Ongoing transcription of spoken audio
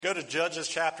Go to Judges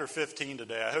chapter 15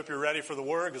 today. I hope you're ready for the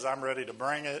word because I'm ready to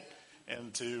bring it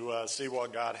and to see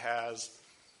what God has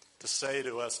to say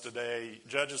to us today.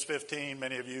 Judges 15,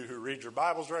 many of you who read your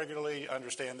Bibles regularly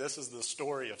understand this is the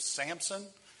story of Samson.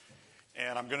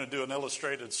 And I'm going to do an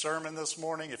illustrated sermon this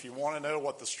morning. If you want to know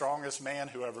what the strongest man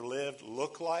who ever lived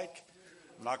looked like,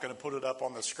 I'm not going to put it up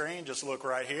on the screen. Just look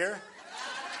right here.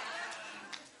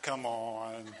 Come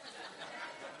on.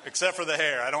 Except for the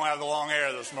hair. I don't have the long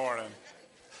hair this morning.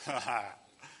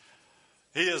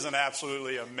 He is an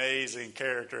absolutely amazing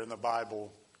character in the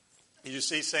Bible. You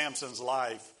see Samson's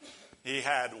life. He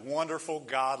had wonderful,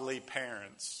 godly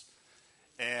parents.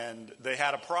 And they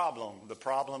had a problem. The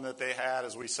problem that they had,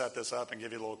 as we set this up and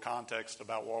give you a little context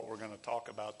about what we're going to talk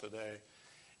about today,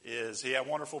 is he had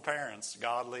wonderful parents,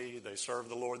 godly. They served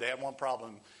the Lord. They had one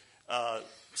problem.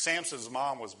 Samson's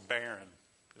mom was barren.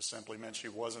 It simply meant she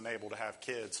wasn't able to have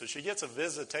kids. So she gets a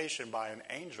visitation by an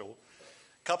angel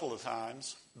a couple of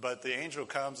times, but the angel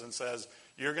comes and says,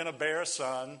 you're going to bear a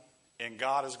son, and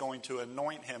God is going to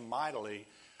anoint him mightily,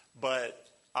 but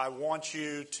I want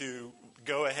you to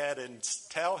go ahead and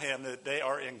tell him that they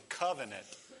are in covenant,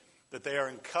 that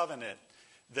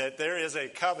there is a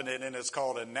covenant, and it's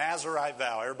called a Nazirite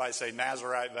vow. Everybody say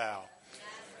Nazirite vow.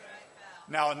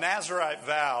 Now, a Nazirite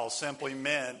vow simply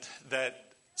meant that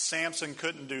Samson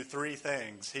couldn't do three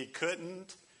things. He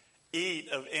couldn't eat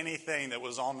of anything that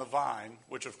was on the vine,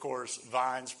 which, of course,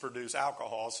 vines produce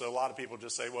alcohol. So a lot of people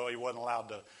just say, well, he wasn't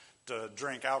allowed to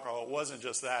drink alcohol. It wasn't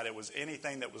just that. It was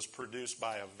anything that was produced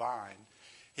by a vine.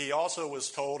 He also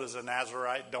was told as a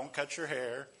Nazirite, don't cut your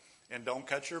hair and don't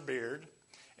cut your beard.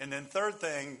 And then third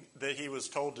thing that he was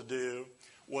told to do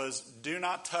was do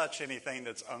not touch anything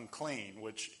that's unclean,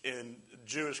 which in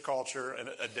Jewish culture,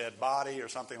 a dead body or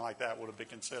something like that would have been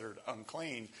considered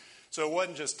unclean. So it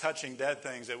wasn't just touching dead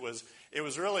things. It was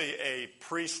really a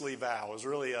priestly vow. It was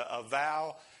really a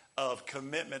vow of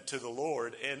commitment to the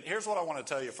Lord. And here's what I want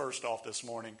to tell you first off this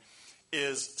morning,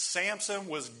 is Samson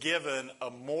was given a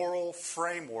moral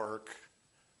framework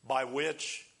by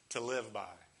which to live by.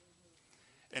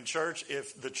 And church,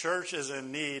 if the church is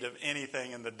in need of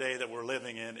anything in the day that we're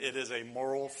living in, it is a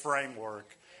moral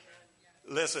framework.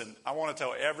 Listen, I want to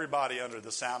tell everybody under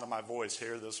the sound of my voice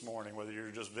here this morning, whether you're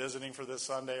just visiting for this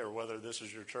Sunday or whether this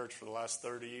is your church for the last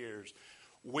 30 years,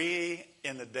 we,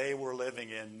 in the day we're living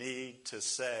in, need to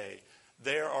say,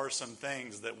 there are some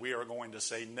things that we are going to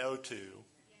say no to.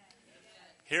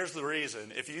 Here's the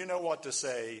reason. If you know what to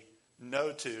say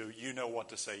no to, you know what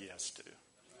to say yes to.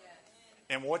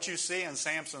 And what you see in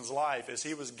Samson's life is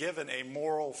he was given a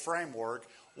moral framework.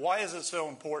 Why is it so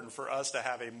important for us to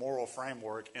have a moral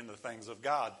framework in the things of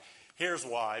God? Here's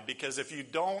why. Because if you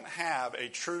don't have a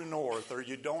true north or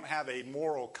you don't have a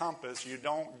moral compass, you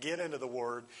don't get into the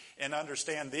Word and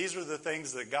understand these are the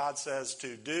things that God says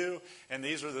to do and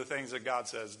these are the things that God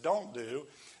says don't do,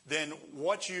 then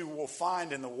what you will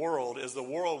find in the world is the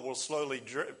world will slowly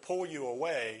pull you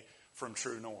away from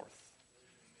true north.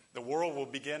 The world will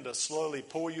begin to slowly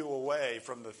pull you away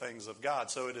from the things of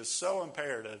God. So it is so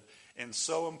imperative and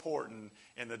so important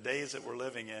in the days that we're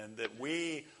living in that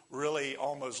we really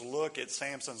almost look at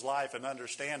Samson's life and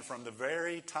understand from the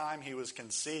very time he was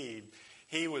conceived,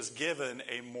 he was given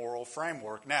a moral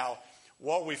framework. Now,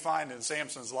 what we find in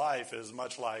Samson's life is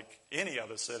much like any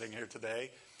of us sitting here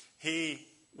today. He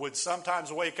would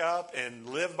sometimes wake up and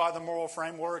live by the moral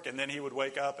framework, and then he would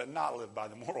wake up and not live by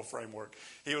the moral framework.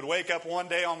 He would wake up one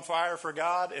day on fire for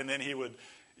God, and then he would,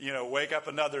 wake up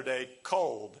another day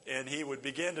cold, and he would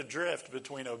begin to drift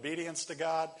between obedience to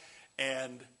God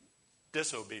and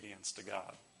disobedience to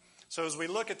God. So as we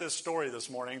look at this story this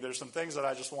morning, there's some things that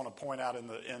I just want to point out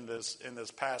in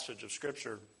this passage of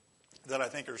Scripture that I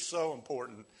think are so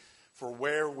important for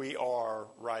where we are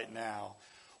right now.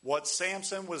 What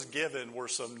Samson was given were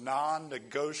some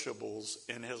non-negotiables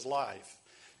in his life.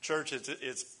 Church,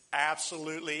 it's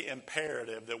absolutely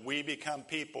imperative that we become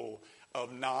people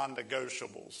of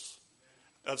non-negotiables,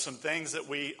 of some things that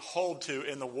we hold to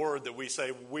in the Word that we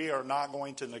say we are not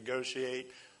going to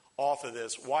negotiate off of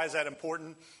this. Why is that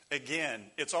important? Again,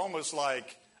 it's almost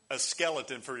like a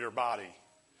skeleton for your body.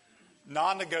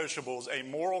 Non-negotiables, a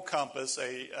moral compass,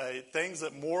 things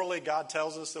that morally God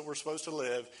tells us that we're supposed to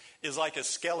live, is like a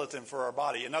skeleton for our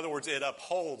body. In other words, it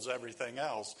upholds everything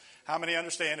else. How many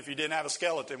understand if you didn't have a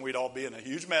skeleton, we'd all be in a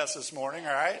huge mess this morning,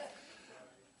 all right?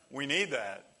 We need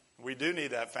that. We do need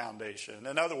that foundation.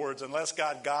 In other words, unless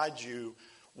God guides you,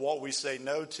 what we say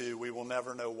no to, we will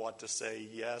never know what to say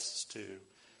yes to.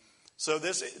 So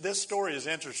this story is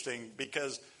interesting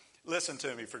because, listen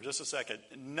to me for just a second,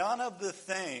 none of the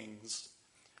things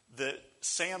that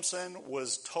Samson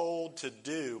was told to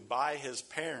do by his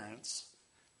parents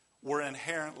were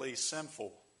inherently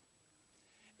sinful.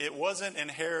 It wasn't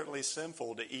inherently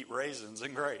sinful to eat raisins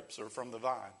and grapes or from the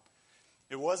vine.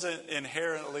 It wasn't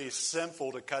inherently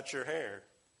sinful to cut your hair.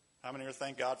 How many of you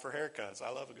thank God for haircuts? I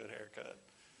love a good haircut.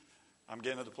 I'm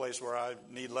getting to the place where I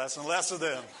need less and less of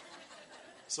them.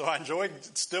 So I enjoy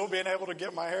still being able to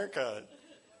get my hair cut.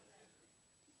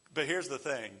 But here's the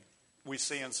thing we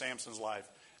see in Samson's life.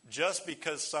 Just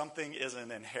because something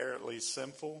isn't inherently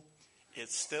sinful, it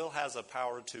still has a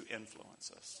power to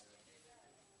influence us.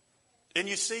 And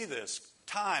you see this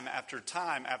time after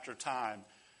time after time.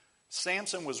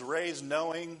 Samson was raised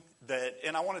knowing that,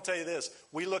 and I want to tell you this,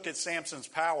 we look at Samson's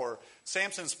power.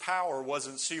 Samson's power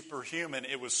wasn't superhuman,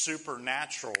 it was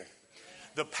supernatural.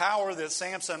 The power that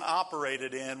Samson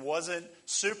operated in wasn't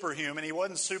superhuman. He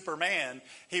wasn't Superman.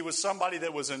 He was somebody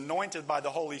that was anointed by the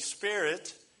Holy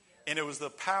Spirit, and it was the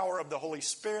power of the Holy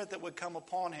Spirit that would come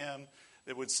upon him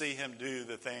that would see him do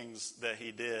the things that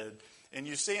he did. And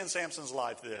you see in Samson's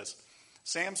life this.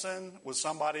 Samson was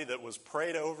somebody that was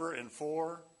prayed over and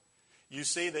for. You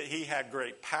see that he had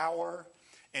great power,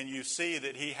 and you see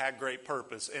that he had great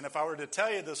purpose. And if I were to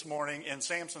tell you this morning in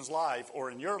Samson's life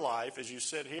or in your life as you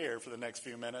sit here for the next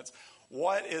few minutes,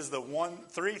 what is the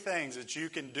three things that you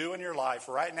can do in your life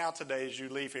right now today as you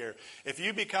leave here? If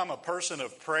you become a person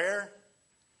of prayer,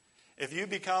 if you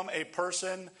become a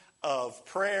person of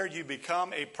prayer, you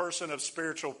become a person of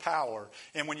spiritual power.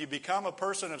 And when you become a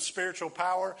person of spiritual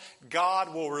power,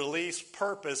 God will release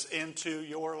purpose into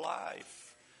your life.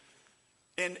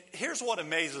 And here's what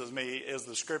amazes me is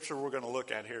the scripture we're going to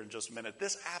look at here in just a minute.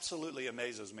 This absolutely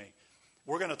amazes me.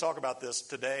 We're going to talk about this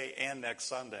today and next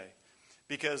Sunday.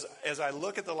 Because as I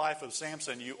look at the life of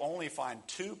Samson, you only find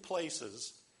two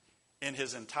places in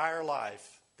his entire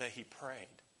life that he prayed.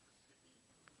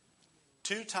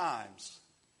 2 times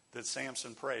that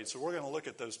Samson prayed. So we're going to look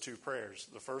at those 2 prayers.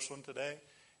 The first one today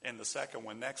and the second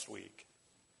one next week.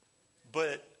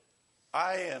 But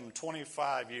I am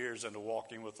 25 years into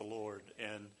walking with the Lord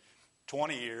and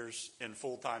 20 years in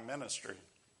full-time ministry.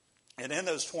 And in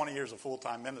those 20 years of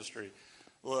full-time ministry,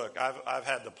 look, I've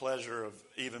had the pleasure of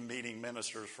even meeting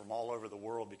ministers from all over the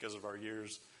world because of our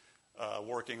years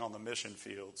working on the mission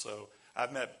field. So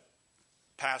I've met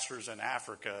pastors in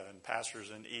Africa and pastors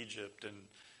in Egypt and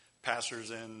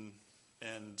pastors in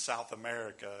South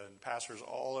America and pastors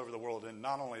all over the world. And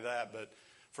not only that, but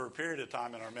for a period of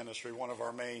time in our ministry, one of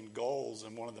our main goals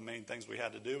and one of the main things we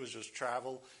had to do was just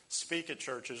travel, speak at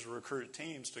churches, recruit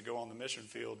teams to go on the mission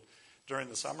field during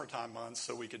the summertime months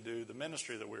so we could do the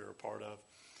ministry that we were a part of.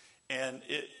 And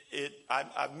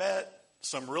I've met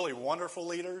some really wonderful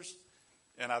leaders,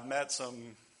 and I've met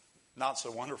some not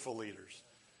so wonderful leaders.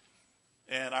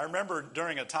 And I remember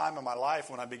during a time in my life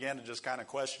when I began to just kind of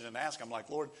question and ask, I'm like,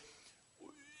 Lord,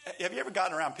 have you ever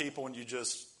gotten around people and you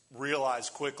just realize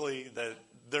quickly that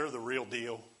they're the real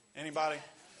deal? Anybody?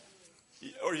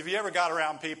 Or have you ever got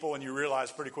around people and you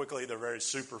realize pretty quickly they're very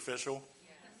superficial?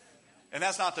 And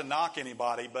that's not to knock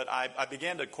anybody, but I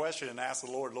began to question and ask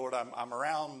the Lord, I'm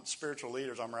around spiritual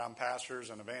leaders, I'm around pastors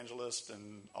and evangelists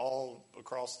and all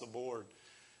across the board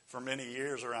for many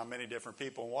years around many different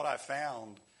people. And what I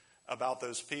found about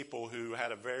those people who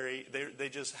had they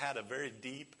just had a very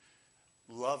deep,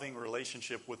 loving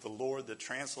relationship with the Lord that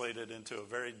translated into a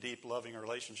very deep, loving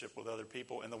relationship with other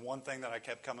people. And the one thing that I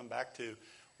kept coming back to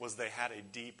was they had a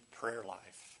deep prayer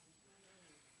life.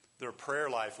 Their prayer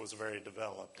life was very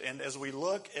developed. And as we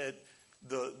look at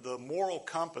the moral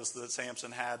compass that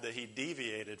Samson had that he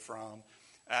deviated from,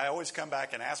 I always come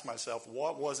back and ask myself,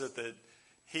 what was it that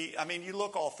you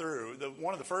look all through.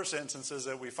 One of the first instances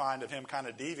that we find of him kind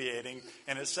of deviating,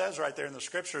 and it says right there in the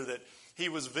scripture that he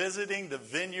was visiting the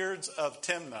vineyards of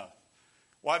Timnah.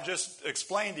 Well, I've just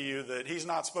explained to you that he's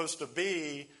not supposed to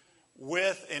be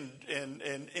with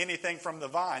in anything from the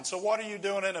vine. So what are you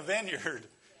doing in a vineyard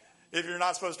if you're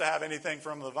not supposed to have anything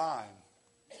from the vine?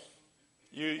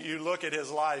 You look at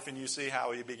his life and you see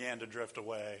how he began to drift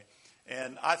away.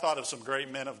 And I thought of some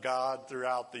great men of God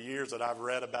throughout the years that I've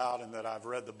read about and that I've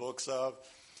read the books of,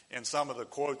 and some of the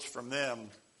quotes from them.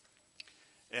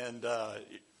 And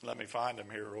let me find them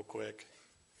here real quick.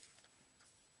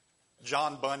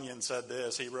 John Bunyan said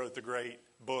this. He wrote the great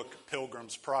book,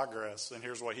 Pilgrim's Progress. And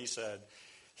here's what he said.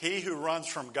 He who runs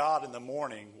from God in the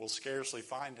morning will scarcely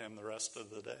find him the rest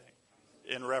of the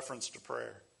day, in reference to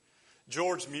prayer.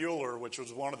 George Mueller, which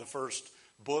was one of the first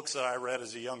books that I read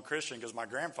as a young Christian because my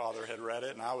grandfather had read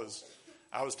it, and I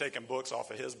was taking books off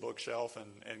of his bookshelf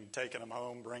and taking them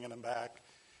home, bringing them back.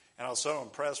 And I was so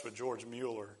impressed with George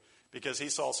Mueller because he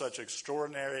saw such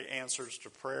extraordinary answers to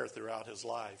prayer throughout his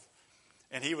life.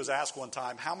 And he was asked one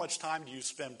time, how much time do you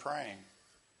spend praying?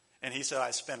 And he said,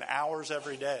 I spend hours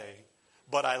every day,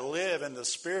 but I live in the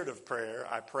spirit of prayer.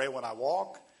 I pray when I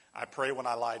walk, I pray when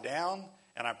I lie down,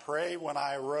 and I pray when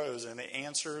I arose, and the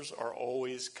answers are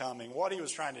always coming. What he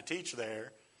was trying to teach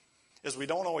there is we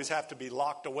don't always have to be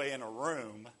locked away in a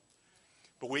room,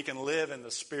 but we can live in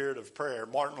the spirit of prayer.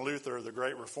 Martin Luther, the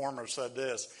great reformer, said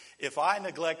this: if I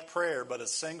neglect prayer but a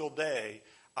single day,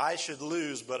 I should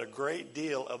lose but a great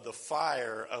deal of the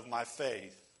fire of my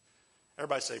faith.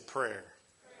 Everybody say prayer.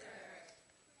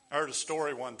 I heard a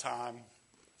story one time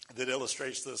that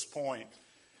illustrates this point.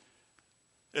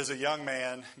 As a young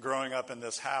man growing up in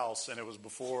this house, and it was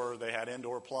before they had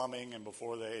indoor plumbing and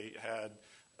before they had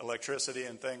electricity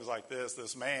and things like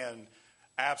this man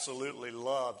absolutely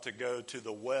loved to go to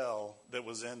the well that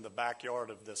was in the backyard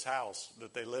of this house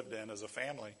that they lived in as a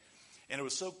family. And it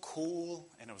was so cool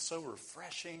and it was so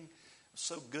refreshing. It was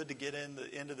so good to get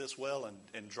into this well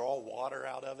and draw water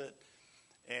out of it.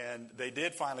 And they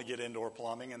did finally get indoor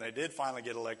plumbing, and they did finally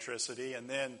get electricity. And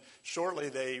then shortly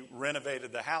they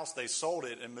renovated the house. They sold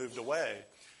it and moved away.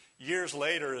 Years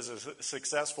later, as a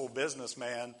successful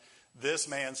businessman, this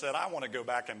man said, I want to go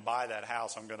back and buy that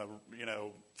house. I'm going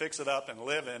to, fix it up and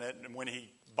live in it. And when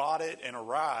he bought it and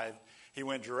arrived, he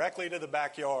went directly to the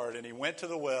backyard, and he went to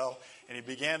the well, and he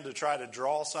began to try to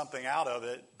draw something out of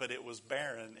it, but it was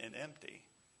barren and empty.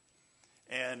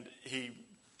 And he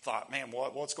thought, man,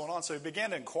 what's going on? So he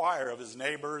began to inquire of his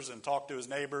neighbors and talk to his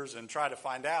neighbors and try to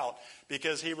find out,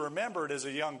 because he remembered as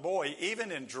a young boy,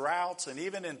 even in droughts and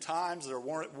even in times there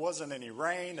wasn't any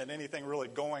rain and anything really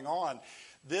going on,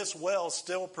 this well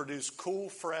still produced cool,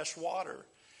 fresh water.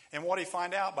 And what he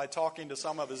found out by talking to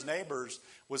some of his neighbors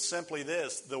was simply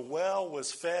this: the well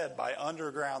was fed by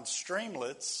underground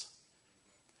streamlets.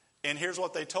 And here's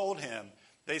what they told him.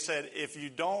 They said, if you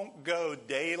don't go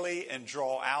daily and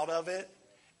draw out of it,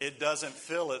 it doesn't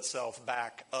fill itself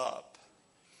back up.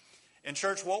 In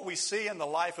church, what we see in the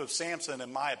life of Samson,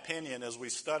 in my opinion, as we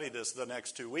study this the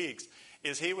next 2 weeks,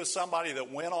 is he was somebody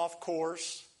that went off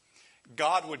course.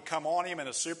 God would come on him in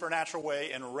a supernatural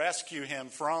way and rescue him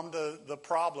from the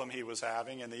problem he was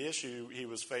having and the issue he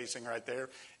was facing right there.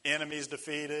 Enemies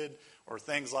defeated or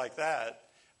things like that.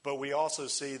 But we also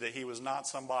see that he was not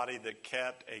somebody that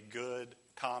kept a good,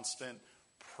 constant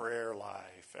prayer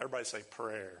life. Everybody say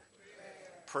prayer.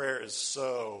 Prayer is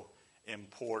so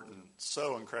important,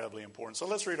 so incredibly important. So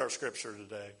let's read our scripture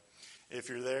today. If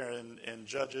you're there in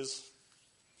Judges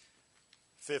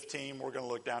 15, we're going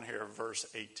to look down here at verse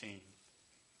 18.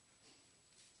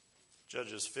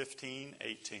 Judges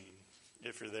 15:18.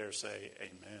 If you're there, say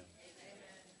amen. Amen.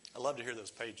 I love to hear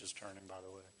those pages turning, by the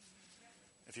way.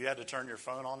 If you had to turn your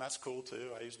phone on, that's cool too.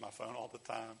 I use my phone all the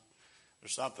time.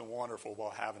 There's something wonderful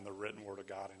about having the written word of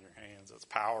God in your hands. It's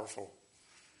powerful.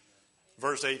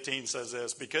 Verse 18 says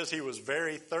this: because he was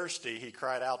very thirsty, he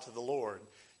cried out to the Lord,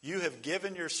 you have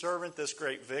given your servant this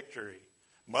great victory.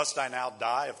 Must I now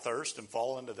die of thirst and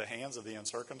fall into the hands of the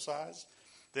uncircumcised?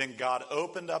 Then God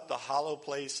opened up the hollow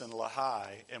place in Lehi,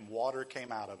 and water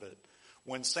came out of it.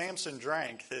 When Samson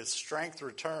drank, his strength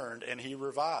returned, and he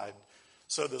revived.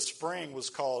 So the spring was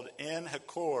called En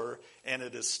Hakor, and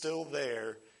it is still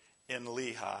there in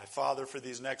Lehi. Father, for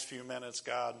these next few minutes,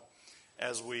 God,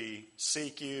 as we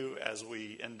seek you, as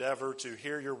we endeavor to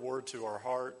hear your word to our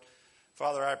heart,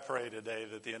 Father, I pray today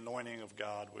that the anointing of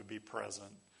God would be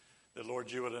present. That,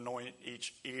 Lord, you would anoint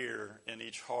each ear and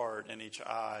each heart and each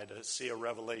eye to see a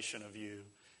revelation of you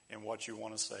and what you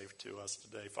want to say to us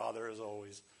today. Father, as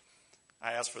always,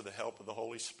 I ask for the help of the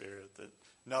Holy Spirit, that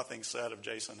nothing said of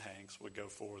Jason Hanks would go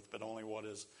forth, but only what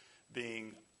is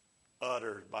being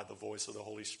uttered by the voice of the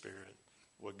Holy Spirit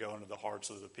would go into the hearts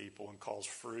of the people and cause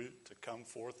fruit to come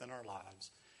forth in our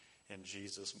lives. In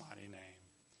Jesus' mighty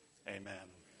name, amen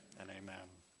and amen.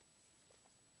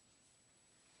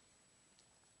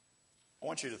 I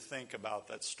want you to think about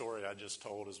that story I just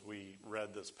told as we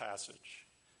read this passage.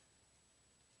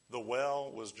 The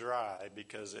well was dry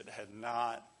because it had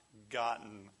not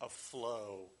gotten a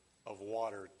flow of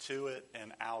water to it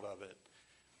and out of it.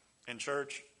 In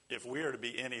church, if we are to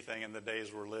be anything in the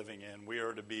days we're living in, we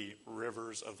are to be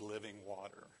rivers of living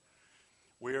water.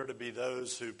 We are to be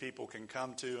those who people can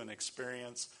come to and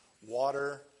experience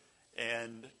water.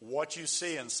 And what you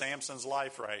see in Samson's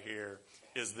life right here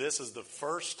is this is the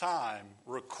first time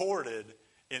recorded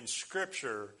in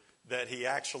Scripture that he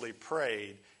actually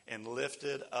prayed and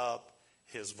lifted up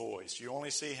his voice. You only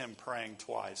see him praying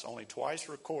twice. Only twice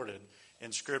recorded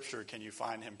in Scripture can you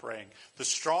find him praying. The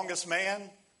strongest man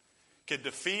could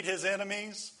defeat his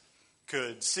enemies,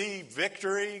 could see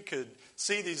victory, could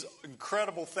see these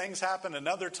incredible things happen.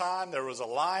 Another time there was a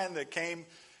lion that came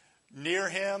near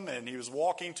him, and he was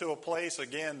walking to a place,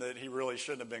 again, that he really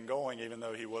shouldn't have been going, even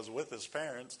though he was with his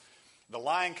parents. The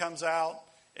lion comes out,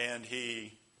 and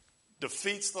he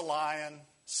defeats the lion,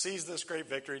 sees this great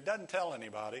victory, doesn't tell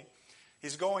anybody.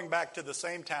 He's going back to the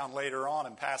same town later on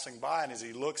and passing by, and as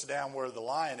he looks down where the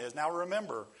lion is, now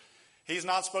remember, he's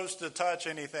not supposed to touch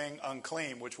anything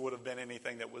unclean, which would have been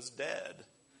anything that was dead.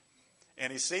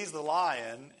 And he sees the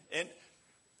lion, and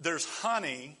there's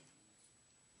honey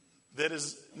that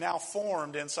is now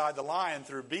formed inside the lion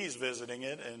through bees visiting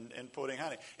it and putting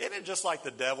honey. Isn't it just like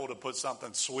the devil to put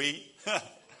something sweet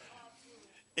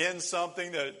in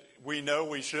something that we know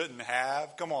we shouldn't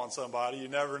have? Come on, somebody. You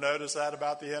never notice that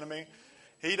about the enemy?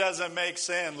 He doesn't make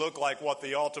sin look like what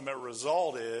the ultimate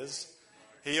result is.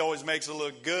 He always makes it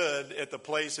look good at the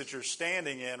place that you're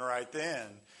standing in right then.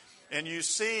 And you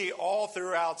see all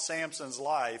throughout Samson's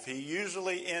life, he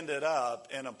usually ended up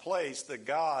in a place that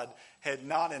God had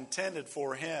not intended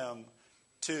for him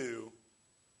to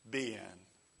be in.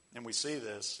 And we see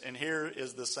this. And here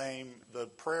is the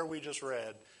prayer we just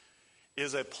read,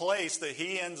 is a place that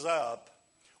he ends up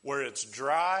where it's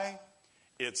dry,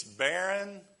 it's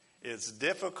barren, it's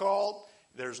difficult,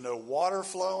 there's no water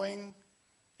flowing.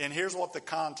 And here's what the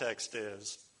context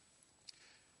is.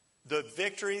 The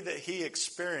victory that he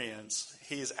experienced,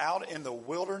 he's out in the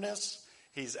wilderness.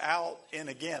 He's out in,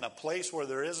 again, a place where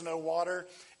there is no water.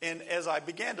 And as I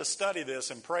began to study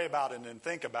this and pray about it and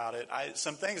think about it,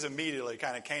 some things immediately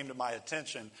kind of came to my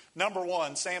attention. Number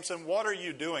one, Samson, what are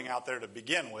you doing out there to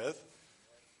begin with?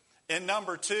 And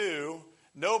number two,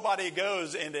 nobody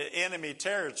goes into enemy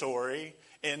territory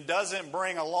and doesn't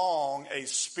bring along a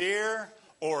spear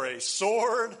or a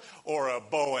sword, or a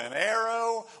bow and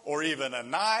arrow, or even a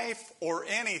knife, or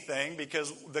anything,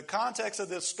 because the context of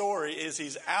this story is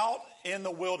he's out in the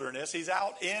wilderness, he's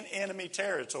out in enemy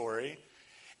territory,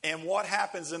 and what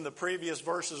happens in the previous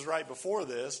verses right before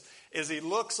this is he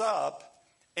looks up,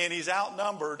 and he's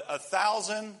outnumbered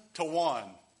 1,000 to 1.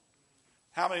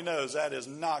 How many knows that is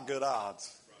not good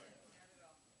odds?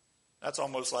 That's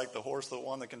almost like the horse that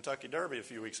won the Kentucky Derby a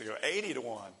few weeks ago, 80 to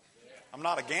 1. I'm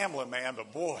not a gambling man,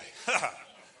 but boy,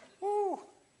 woo,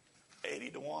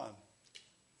 80 to 1.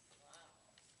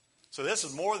 So this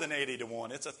is more than 80 to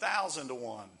 1. It's 1,000 to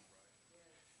 1.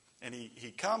 And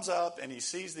he comes up and he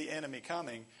sees the enemy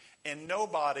coming, and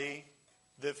nobody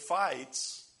that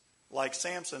fights like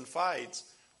Samson fights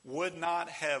would not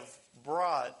have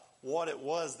brought what it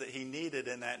was that he needed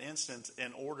in that instance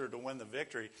in order to win the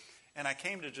victory. And I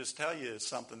came to just tell you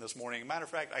something this morning. As a matter of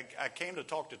fact, I came to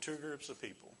talk to two groups of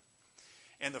people.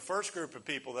 And the first group of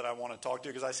people that I want to talk to,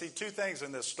 because I see two things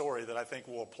in this story that I think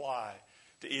will apply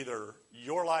to either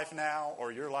your life now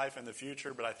or your life in the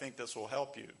future, but I think this will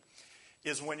help you,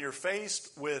 is when you're faced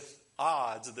with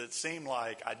odds that seem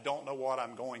like, I don't know what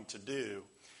I'm going to do,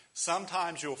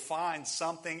 sometimes you'll find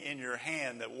something in your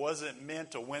hand that wasn't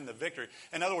meant to win the victory.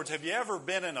 In other words, have you ever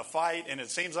been in a fight and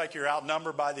it seems like you're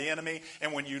outnumbered by the enemy,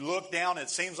 and when you look down, it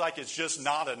seems like it's just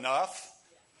not enough?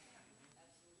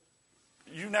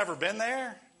 You've never been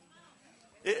there?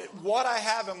 What I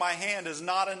have in my hand is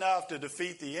not enough to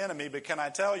defeat the enemy, but can I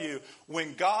tell you,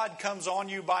 when God comes on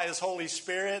you by His Holy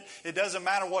Spirit, it doesn't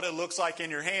matter what it looks like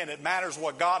in your hand. It matters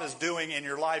what God is doing in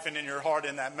your life and in your heart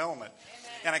in that moment.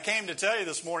 Amen. And I came to tell you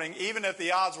this morning, even if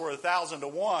the odds were 1,000 to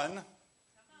 1,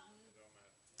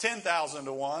 10,000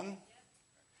 to 1,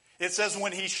 it says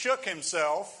when he shook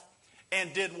himself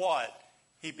and did what?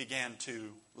 He began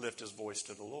to lift his voice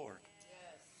to the Lord.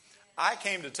 I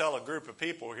came to tell a group of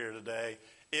people here today,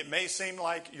 it may seem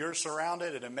like you're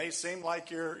surrounded and it may seem like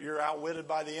you're outwitted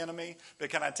by the enemy, but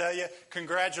can I tell you,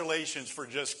 congratulations for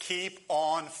just keep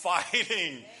on fighting.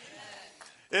 Amen.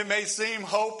 It may seem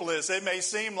hopeless. It may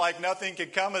seem like nothing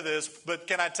could come of this, but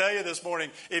can I tell you this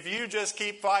morning, if you just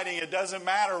keep fighting, it doesn't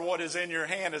matter what is in your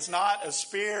hand. It's not a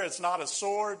spear. It's not a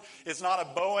sword. It's not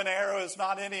a bow and arrow. It's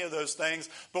not any of those things.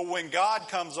 But when God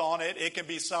comes on it, it can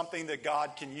be something that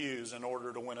God can use in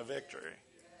order to win a victory.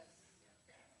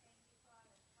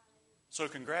 So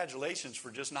congratulations for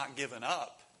just not giving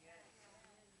up.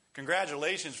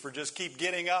 Congratulations for just keep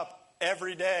getting up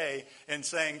every day and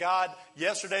saying, God,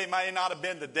 yesterday may not have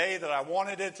been the day that I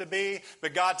wanted it to be,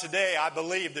 but God, today I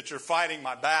believe that you're fighting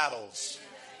my battles.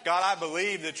 God, I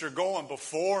believe that you're going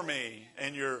before me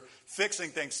and you're fixing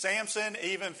things. Samson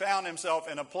even found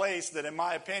himself in a place that, in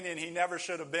my opinion, he never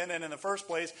should have been in the first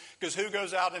place, because who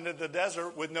goes out into the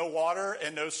desert with no water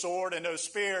and no sword and no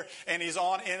spear, and he's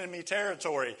on enemy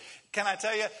territory? Can I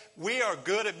tell you, we are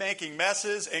good at making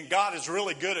messes, and God is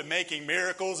really good at making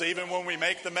miracles, even when we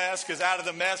make the mess, because out of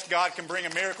the mess, God can bring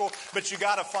a miracle. But you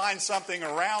got to find something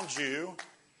around you.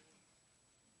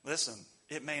 Listen,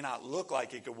 It may not look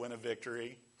like it could win a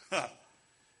victory, but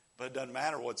it doesn't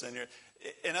matter what's in there.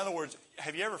 In other words,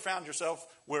 have you ever found yourself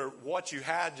where what you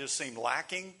had just seemed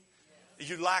lacking?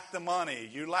 You lack the money.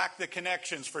 You lack the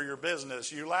connections for your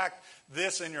business. You lack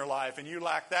this in your life, and you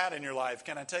lack that in your life.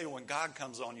 Can I tell you, when God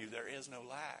comes on you, there is no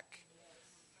lack.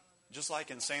 Just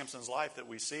like in Samson's life that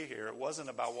we see here, it wasn't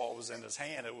about what was in his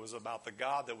hand. It was about the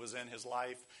God that was in his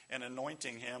life and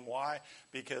anointing him. Why?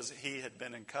 Because he had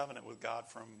been in covenant with God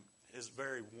from his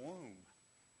very womb.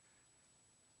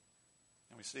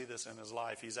 And we see this in his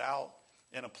life. He's out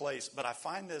in a place. But I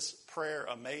find this prayer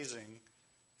amazing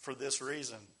for this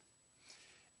reason.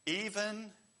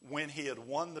 Even when he had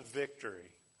won the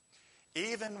victory,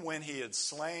 even when he had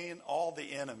slain all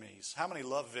the enemies, how many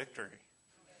love victory?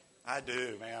 I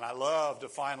do, man. I love to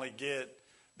finally get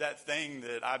that thing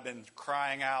that I've been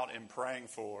crying out and praying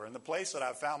for. And the place that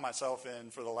I've found myself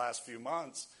in for the last few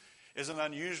months is an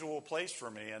unusual place for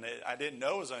me. And I didn't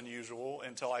know it was unusual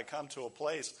until I come to a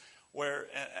place where,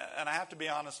 and I have to be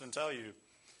honest and tell you,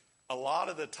 a lot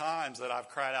of the times that I've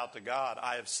cried out to God,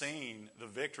 I have seen the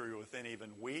victory within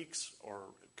even weeks or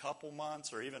a couple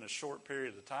months or even a short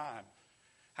period of time.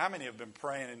 How many have been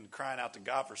praying and crying out to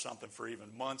God for something for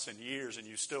even months and years, and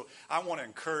you still, I want to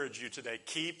encourage you today,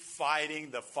 keep fighting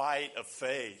the fight of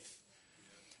faith.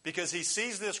 Because he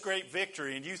sees this great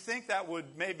victory, and you think that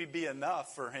would maybe be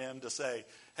enough for him to say,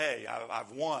 hey,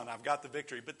 I've won, I've got the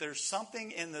victory. But there's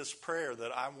something in this prayer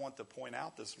that I want to point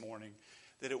out this morning,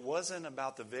 that it wasn't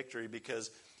about the victory, because,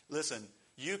 listen,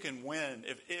 you can win.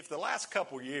 If the last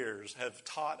couple years have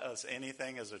taught us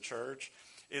anything as a church,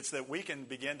 it's that we can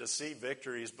begin to see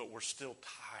victories, but we're still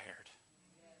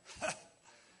tired.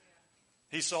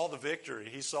 He saw the victory.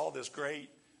 He saw this great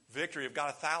victory of God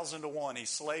 1,000 to 1. He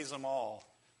slays them all.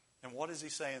 And what does he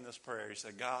say in this prayer? He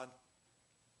said, God,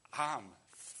 I'm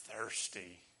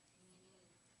thirsty.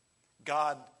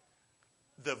 God,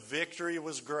 the victory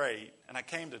was great. And I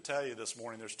came to tell you this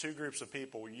morning, there's two groups of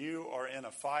people. You are in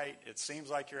a fight. It seems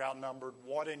like you're outnumbered.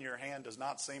 What in your hand does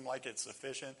not seem like it's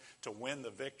sufficient to win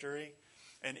the victory.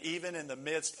 And even in the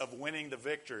midst of winning the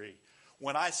victory,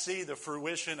 when I see the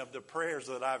fruition of the prayers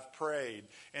that I've prayed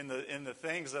and the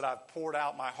things that I've poured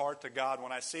out my heart to God,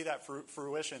 when I see that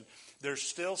fruition, there's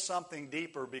still something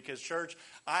deeper, because, church,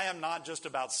 I am not just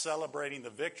about celebrating the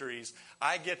victories.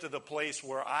 I get to the place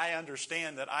where I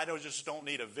understand that I don't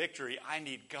need a victory. I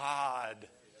need God.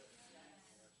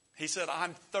 He said,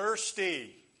 I'm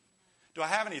thirsty. Do I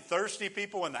have any thirsty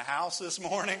people in the house this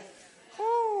morning?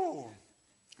 Whoo!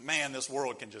 Man, this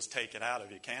world can just take it out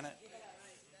of you, can it?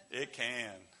 It can.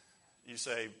 You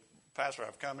say, Pastor,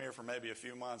 I've come here for maybe a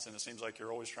few months, and it seems like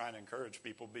you're always trying to encourage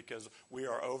people, because we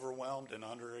are overwhelmed and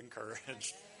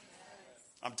under-encouraged.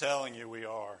 I'm telling you, we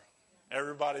are.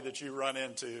 Everybody that you run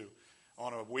into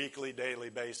on a weekly, daily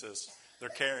basis, they're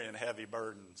carrying heavy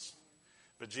burdens.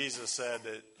 But Jesus said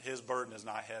that his burden is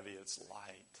not heavy, it's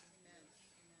light.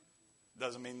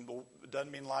 Doesn't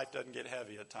mean life doesn't get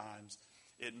heavy at times.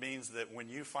 It means that when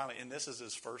you finally, and this is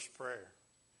his first prayer.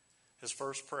 His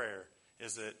first prayer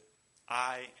is that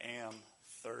I am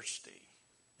thirsty.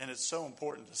 And it's so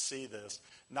important to see this,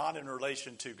 not in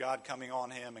relation to God coming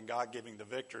on him and God giving the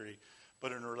victory,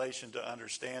 but in relation to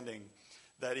understanding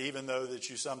that even though that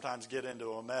you sometimes get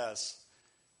into a mess,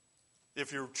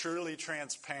 if you're truly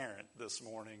transparent this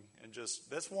morning, and just,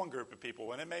 that's one group of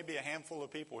people, and it may be a handful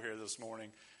of people here this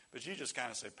morning, but you just kind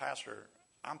of say, Pastor,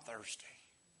 I'm thirsty.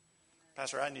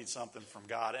 Pastor, I need something from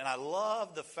God. And I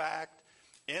love the fact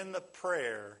in the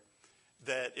prayer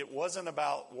that it wasn't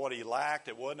about what he lacked.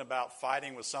 It wasn't about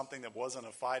fighting with something that wasn't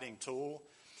a fighting tool.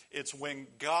 It's when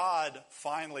God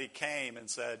finally came and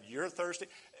said, you're thirsty.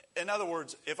 In other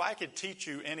words, if I could teach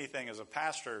you anything as a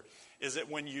pastor, is that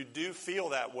when you do feel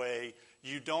that way,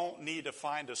 you don't need to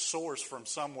find a source from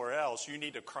somewhere else. You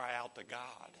need to cry out to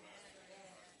God.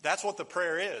 That's what the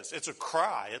prayer is. It's a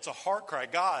cry. It's a heart cry.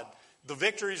 God, the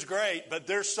victory's great, but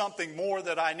there's something more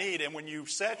that I need. And when you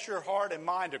set your heart and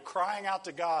mind to crying out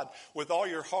to God with all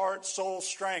your heart, soul,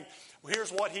 strength,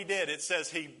 here's what he did. It says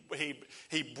he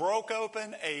broke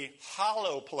open a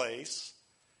hollow place.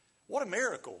 What a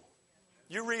miracle.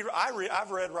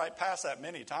 I've read right past that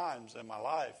many times in my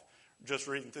life, just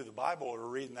reading through the Bible or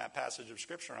reading that passage of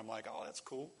Scripture. I'm like, oh, that's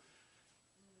cool.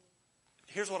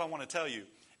 Here's what I want to tell you.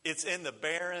 It's in the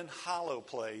barren, hollow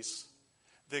place,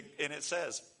 and it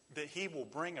says that he will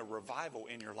bring a revival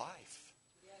in your life.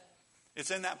 Yeah.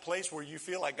 It's in that place where you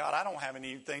feel like, God, I don't have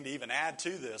anything to even add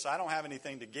to this. I don't have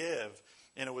anything to give.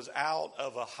 And it was out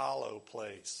of a hollow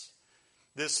place.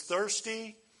 This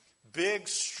thirsty, big,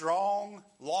 strong,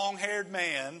 long-haired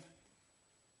man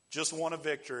just won a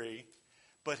victory,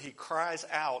 but he cries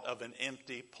out of an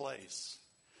empty place.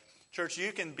 Church,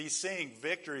 you can be seeing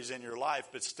victories in your life,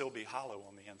 but still be hollow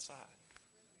on the inside.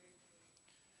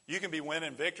 You can be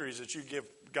winning victories that you give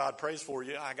God praise for.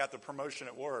 Yeah, I got the promotion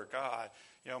at work.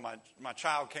 My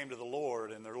child came to the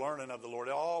Lord and they're learning of the Lord.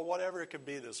 Oh, whatever it could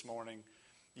be this morning,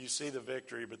 you see the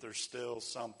victory, but there's still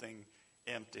something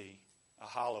empty, a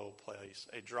hollow place,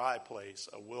 a dry place,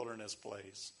 a wilderness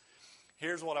place.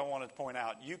 Here's what I want to point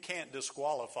out. You can't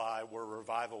disqualify where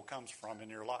revival comes from in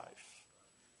your life.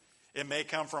 It may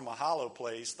come from a hollow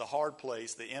place, the hard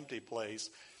place, the empty place.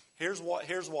 Here's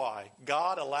why.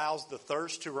 God allows the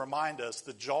thirst to remind us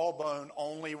the jawbone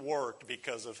only worked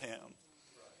because of him.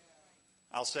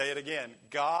 I'll say it again.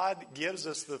 God gives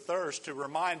us the thirst to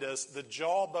remind us the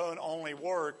jawbone only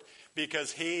worked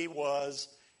because he was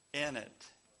in it.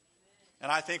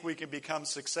 And I think we can become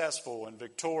successful and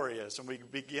victorious, and we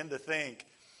begin to think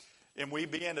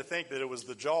that it was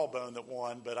the jawbone that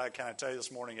won, but I kind of tell you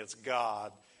this morning it's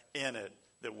God in it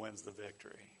that wins the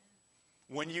victory.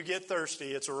 When you get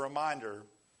thirsty, it's a reminder.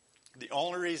 The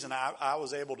only reason I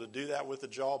was able to do that with the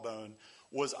jawbone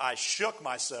was I shook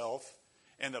myself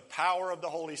and the power of the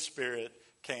Holy Spirit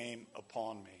came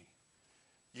upon me.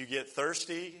 You get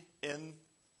thirsty in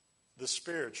the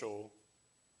spiritual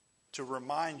to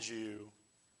remind you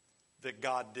that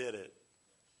God did it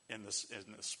in the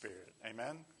spirit.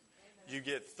 Amen? You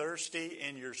get thirsty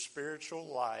in your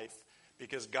spiritual life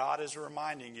because God is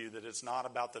reminding you that it's not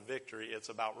about the victory, it's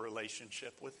about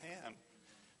relationship with him.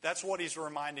 That's what he's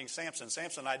reminding Samson.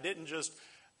 Samson, I didn't just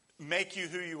make you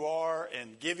who you are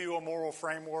and give you a moral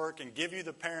framework and give you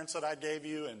the parents that I gave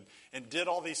you and did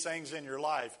all these things in your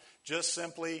life just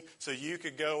simply so you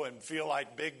could go and feel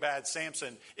like big bad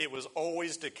Samson. It was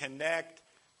always to connect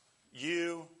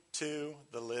you to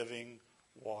the living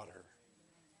water.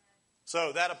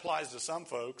 So that applies to some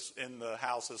folks in the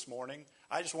house this morning.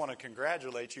 I just want to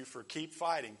congratulate you for keep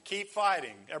fighting. Keep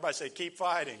fighting. Everybody say keep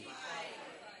fighting.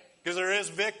 Because there is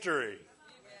victory.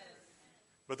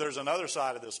 But there's another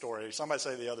side of this story. Somebody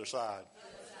say the other side.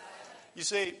 You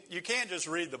see, you can't just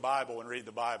read the Bible and read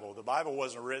the Bible. The Bible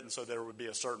wasn't written so there would be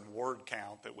a certain word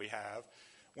count that we have.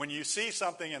 When you see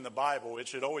something in the Bible, it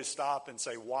should always stop and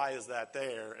say, why is that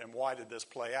there? And why did this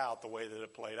play out the way that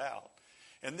it played out?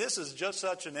 And this is just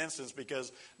such an instance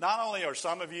because not only are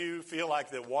some of you feel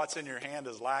like that what's in your hand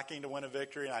is lacking to win a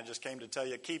victory, and I just came to tell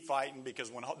you, keep fighting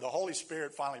because when the Holy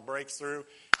Spirit finally breaks through,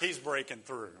 he's breaking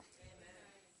through.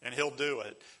 And he'll do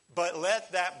it. But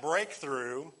let that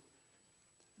breakthrough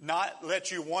not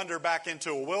let you wander back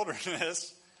into a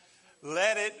wilderness.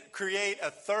 Let it create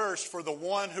a thirst for the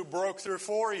one who broke through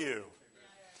for you.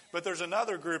 But there's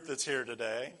another group that's here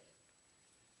today.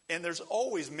 And there's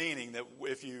always meaning that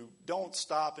if you don't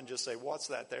stop and just say, what's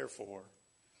that there for?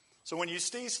 So when you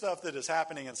see stuff that is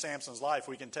happening in Samson's life,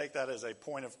 we can take that as a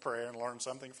point of prayer and learn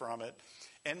something from it.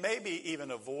 And maybe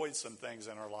even avoid some things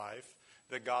in our life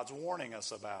that God's warning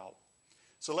us about.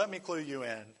 So let me clue you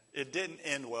in. It didn't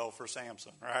end well for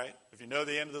Samson, right? If you know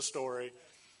the end of the story,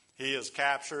 he is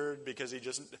captured because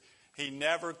he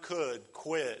never could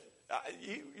quit.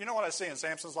 You know what I see in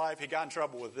Samson's life? He got in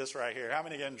trouble with this right here. How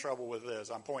many get in trouble with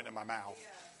this? I'm pointing at my mouth.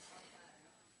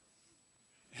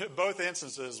 Both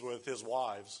instances with his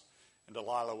wives, and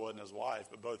Delilah wasn't his wife,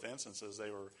 but both instances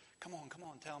they were, come on,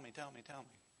 tell me.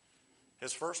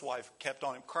 His first wife kept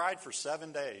on him, cried for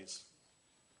 7 days.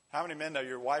 How many men know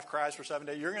your wife cries for 7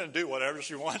 days? You're going to do whatever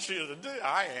she wants you to do.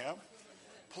 I am.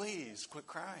 Please, quit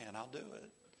crying. I'll do it.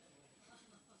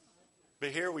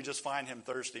 But here we just find him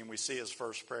thirsty and we see his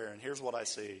first prayer. And here's what I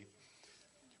see.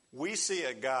 We see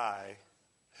a guy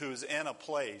who's in a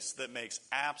place that makes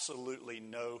absolutely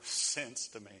no sense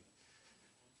to me.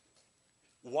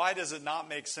 Why does it not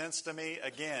make sense to me?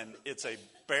 Again, it's a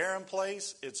barren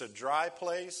place. It's a dry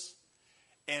place.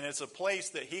 And it's a place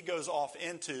that he goes off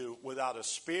into without a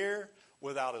spear,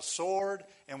 without a sword,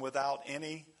 and without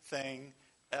anything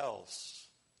else.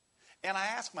 And I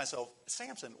ask myself,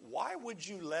 Samson, why would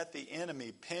you let the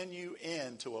enemy pin you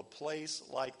into a place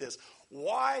like this?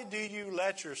 Why do you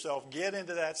let yourself get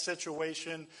into that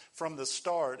situation from the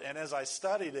start? And as I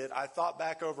studied it, I thought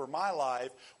back over my life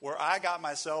where I got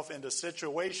myself into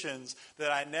situations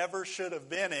that I never should have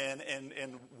been in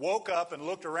and woke up and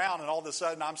looked around and all of a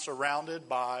sudden I'm surrounded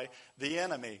by the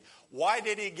enemy. Why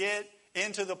did he get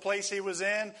into the place he was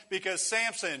in? Because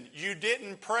Samson, you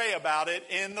didn't pray about it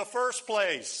in the first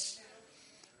place.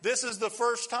 This is the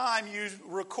first time you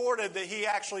recorded that he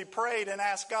actually prayed and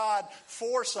asked God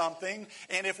for something.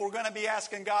 And if we're going to be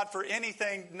asking God for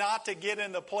anything, not to get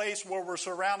in the place where we're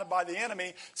surrounded by the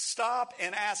enemy, stop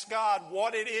and ask God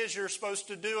what it is you're supposed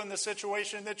to do in the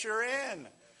situation that you're in.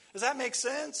 Does that make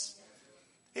sense?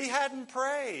 He hadn't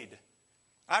prayed.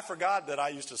 I forgot that I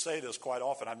used to say this quite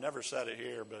often. I've never said it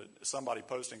here, but somebody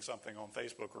posting something on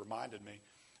Facebook reminded me.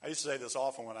 I used to say this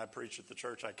often when I preached at the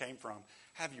church I came from.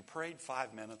 Have you prayed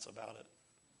 5 minutes about it?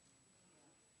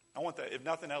 I want that. If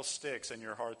nothing else sticks in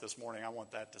your heart this morning, I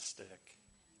want that to stick.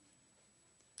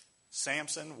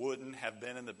 Samson wouldn't have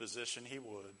been in the position he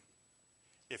would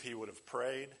if he would have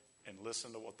prayed and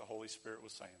listened to what the Holy Spirit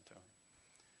was saying to him.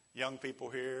 Young people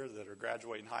here that are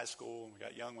graduating high school, and we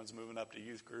got young ones moving up to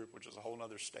youth group, which is a whole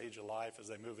other stage of life as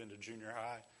they move into junior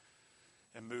high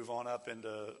and move on up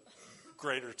into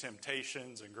greater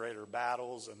temptations and greater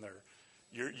battles. And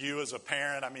you as a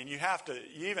parent, I mean, you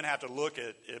even have to look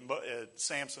at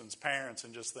Samson's parents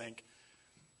and just think,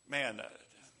 man,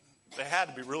 they had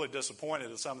to be really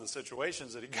disappointed at some of the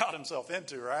situations that he got himself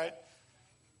into, right?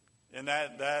 And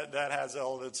that has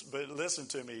elements. But listen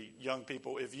to me, young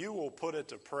people. If you will put it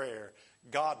to prayer,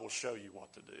 God will show you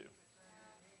what to do.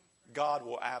 God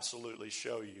will absolutely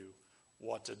show you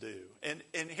what to do. And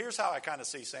here's how I kind of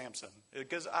see Samson,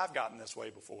 because I've gotten this way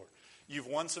before. You've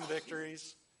won some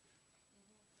victories.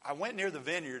 I went near the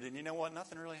vineyard, and you know what?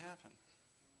 Nothing really happened.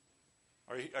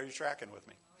 Are you tracking with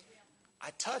me?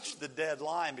 I touched the dead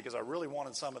lion because I really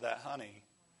wanted some of that honey.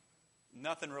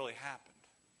 Nothing really happened.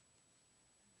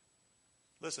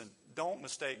 Listen, don't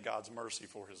mistake God's mercy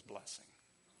for his blessing.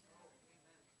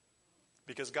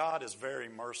 Because God is very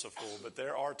merciful, but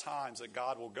there are times that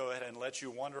God will go ahead and let you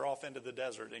wander off into the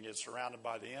desert and get surrounded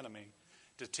by the enemy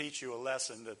to teach you a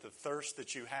lesson that the thirst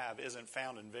that you have isn't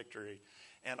found in victory.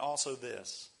 And also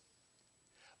this,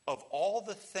 of all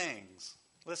the things,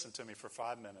 listen to me for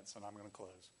 5 minutes and I'm going to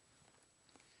close.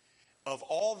 Of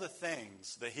all the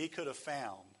things that he could have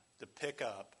found to pick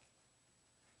up,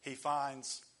 he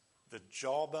finds the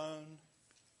jawbone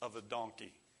of a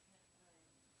donkey.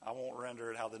 I won't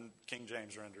render it how the King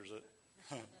James renders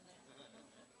it.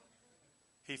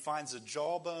 He finds the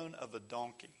jawbone of a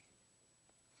donkey.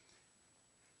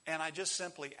 And I just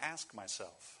simply ask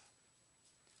myself,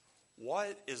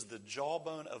 what is the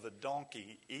jawbone of a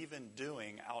donkey even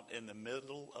doing out in the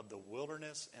middle of the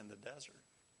wilderness and the desert?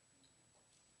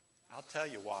 I'll tell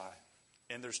you why.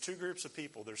 And there's two groups of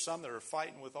people. There's some that are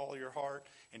fighting with all your heart,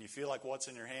 and you feel like what's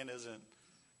in your hand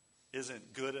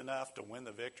isn't good enough to win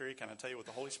the victory. Can I tell you with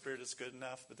the Holy Spirit it's good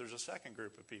enough? But there's a second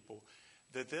group of people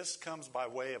that this comes by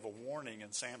way of a warning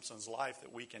in Samson's life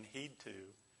that we can heed to.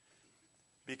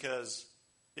 Because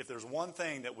if there's one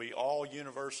thing that we all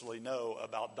universally know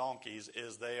about donkeys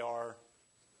is they are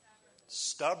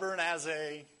stubborn as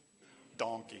a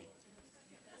donkey.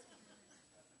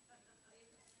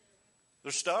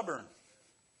 They're stubborn.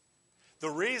 The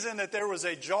reason that there was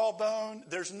a jawbone,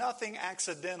 there's nothing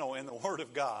accidental in the Word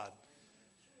of God.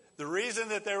 The reason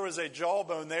that there was a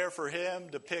jawbone there for him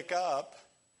to pick up,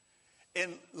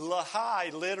 and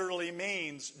Lahai literally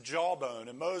means jawbone.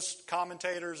 And most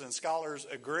commentators and scholars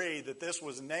agree that this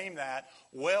was named that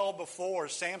well before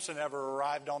Samson ever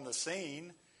arrived on the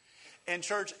scene. And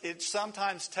church, it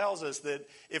sometimes tells us that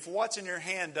if what's in your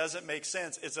hand doesn't make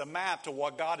sense, it's a map to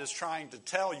what God is trying to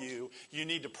tell you. You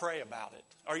need to pray about it.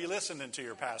 Are you listening to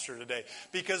your pastor today?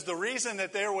 Because the reason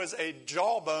that there was a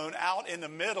jawbone out in the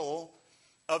middle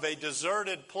of a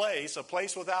deserted place, a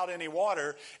place without any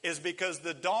water, is because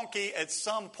the donkey at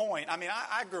some point, I mean,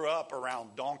 I grew up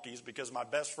around donkeys because my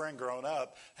best friend growing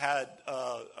up had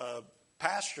a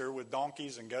pasture with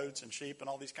donkeys and goats and sheep and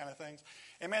all these kind of things.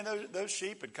 And man, those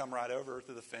sheep would come right over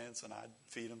to the fence and I'd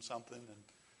feed them something and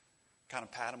kind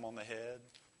of pat them on the head.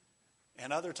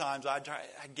 And other times I'd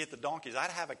get the donkeys. I'd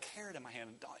have a carrot in my hand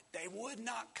and they would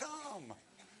not come.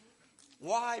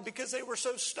 Why? Because they were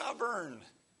so stubborn.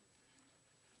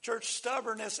 Church,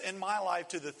 stubbornness in my life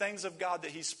to the things of God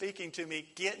that he's speaking to me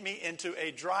get me into a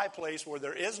dry place where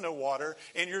there is no water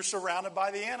and you're surrounded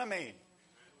by the enemy.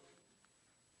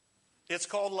 It's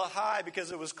called Lahai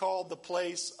because it was called the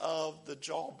place of the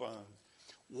jawbone.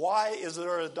 Why is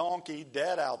there a donkey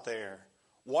dead out there?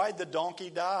 Why'd the donkey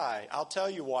die? I'll tell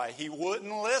you why. He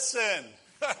wouldn't listen.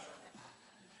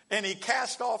 And he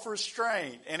cast off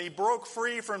restraint. And he broke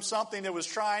free from something that was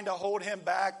trying to hold him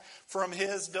back from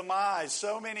his demise.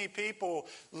 So many people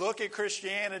look at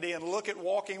Christianity and look at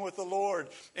walking with the Lord.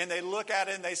 And they look at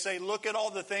it and they say, look at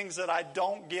all the things that I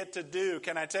don't get to do.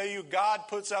 Can I tell you, God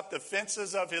puts up the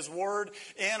fences of his word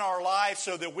in our life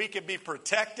so that we can be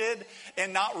protected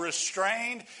and not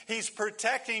restrained. He's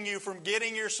protecting you from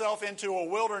getting yourself into a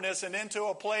wilderness and into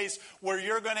a place where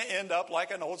you're going to end up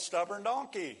like an old stubborn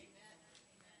donkey.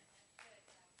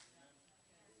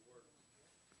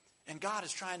 And God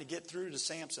is trying to get through to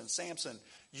Samson. Samson,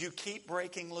 you keep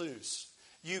breaking loose.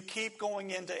 You keep going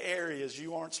into areas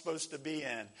you aren't supposed to be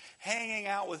in, hanging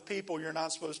out with people you're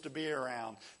not supposed to be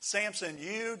around. Samson,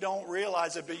 you don't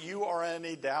realize it, but you are in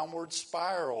a downward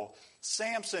spiral.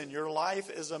 Samson, your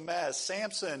life is a mess.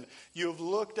 Samson, you've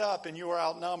looked up and you are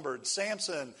outnumbered.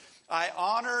 Samson, I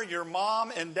honor your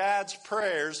mom and dad's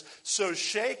prayers, so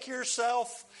shake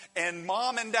yourself, and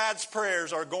mom and dad's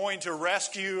prayers are going to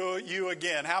rescue you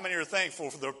again. How many are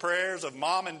thankful for the prayers of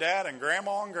mom and dad and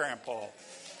grandma and grandpa?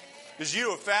 Because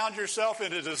you have found yourself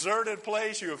in a deserted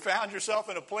place. You have found yourself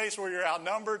in a place where you're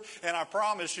outnumbered. And I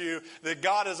promise you that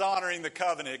God is honoring the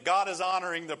covenant. God is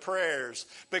honoring the prayers.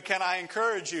 But can I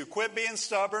encourage you, quit being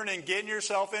stubborn and getting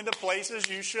yourself into places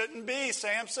you shouldn't be,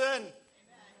 Samson.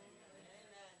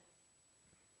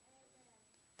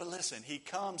 But listen, he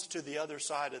comes to the other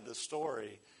side of the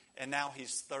story, and now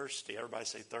he's thirsty. Everybody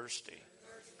say thirsty.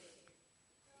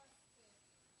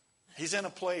 He's in a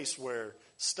place where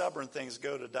stubborn things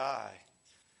go to die.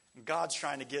 God's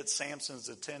trying to get Samson's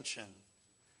attention.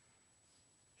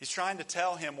 He's trying to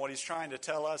tell him what he's trying to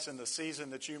tell us in the season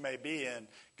that you may be in.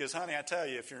 Because, honey, I tell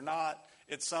you, if you're not,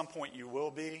 at some point you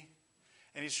will be.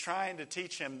 And he's trying to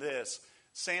teach him this.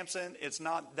 Samson, it's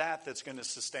not that's going to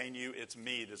sustain you. It's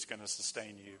me that's going to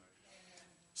sustain you.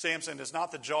 Samson, it's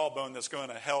not the jawbone that's going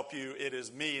to help you. It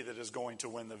is me that is going to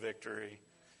win the victory.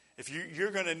 If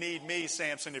you're going to need me,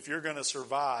 Samson, if you're going to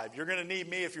survive. You're going to need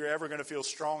me if you're ever going to feel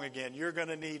strong again. You're going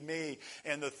to need me.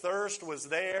 And the thirst was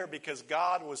there because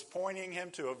God was pointing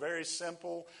him to a very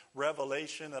simple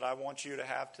revelation that I want you to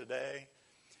have today,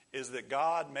 is that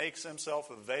God makes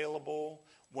himself available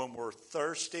when we're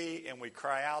thirsty and we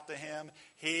cry out to him.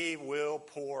 He will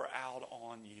pour out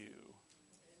on you.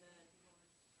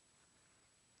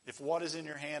 If what is in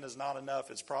your hand is not enough,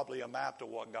 it's probably a map to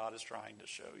what God is trying to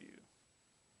show you.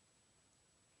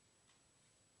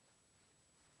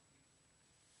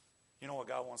 You know what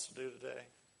God wants to do today?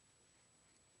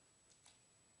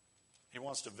 He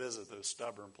wants to visit those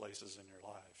stubborn places in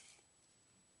your life.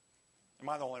 Am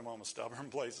I the only one with stubborn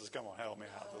places? Come on, help me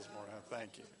out this morning.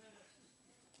 Thank you.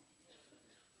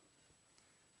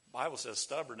 The Bible says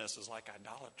stubbornness is like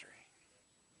idolatry.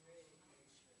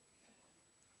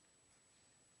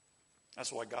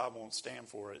 That's why God won't stand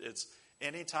for it. It's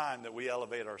any time that we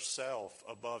elevate ourselves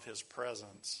above his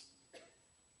presence,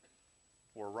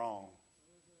 we're wrong.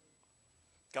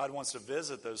 God wants to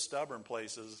visit those stubborn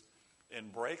places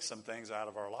and break some things out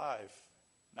of our life,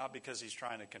 not because he's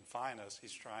trying to confine us,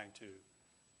 he's trying to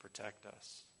protect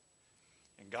us.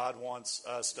 And God wants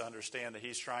us to understand that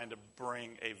he's trying to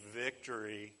bring a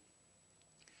victory,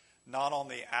 not on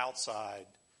the outside,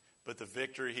 but the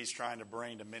victory he's trying to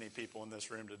bring to many people in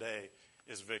this room today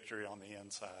is victory on the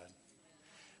inside.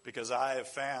 Because I have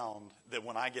found that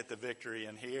when I get the victory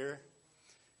in here,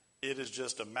 it is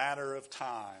just a matter of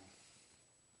time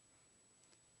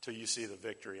till you see the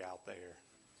victory out there.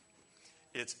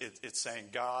 It's saying,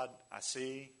 God, I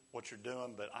see what you're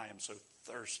doing, but I am so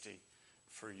thirsty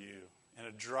for you. In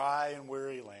a dry and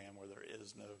weary land where there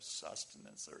is no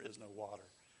sustenance, there is no water.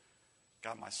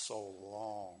 God, my soul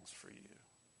longs for you.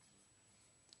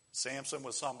 Samson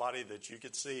was somebody that you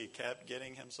could see kept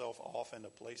getting himself off into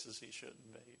places he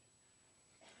shouldn't be.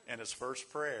 And his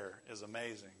first prayer is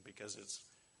amazing because it's,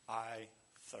 I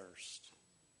thirst.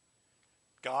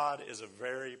 God is a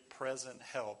very present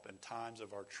help in times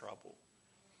of our trouble.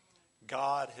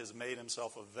 God has made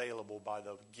himself available by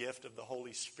the gift of the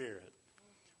Holy Spirit.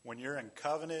 When you're in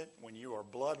covenant, when you are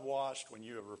blood washed, when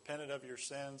you have repented of your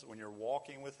sins, when you're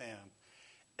walking with him,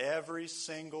 every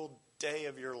single day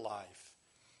of your life,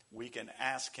 we can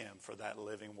ask him for that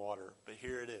living water. But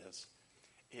here it is.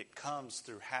 It comes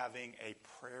through having a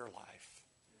prayer life.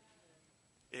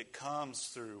 It comes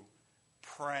through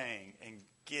praying and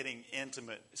getting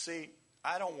intimate. See,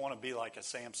 I don't want to be like a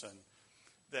Samson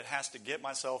that has to get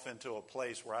myself into a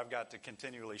place where I've got to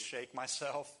continually shake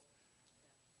myself.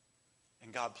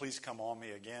 And God, please come on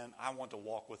me again. I want to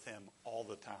walk with him all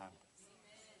the time.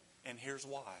 And here's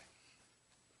why.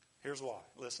 Here's why.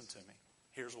 Listen to me.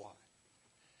 Here's why.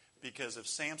 Because if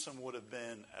Samson would have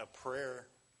been a prayer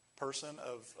person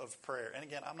of prayer, and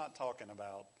again, I'm not talking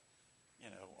about,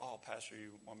 oh, Pastor, you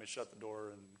want me to shut the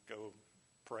door and go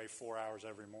pray 4 hours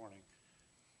every morning.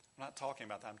 I'm not talking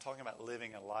about that. I'm talking about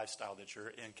living a lifestyle that you're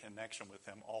in connection with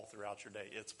him all throughout your day.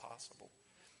 It's possible.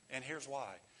 And here's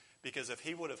why. Because if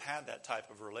he would have had that type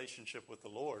of relationship with the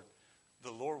Lord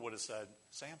would have said,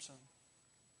 Samson,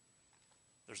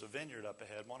 there's a vineyard up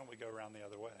ahead. Why don't we go around the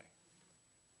other way?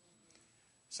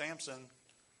 Samson,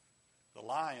 the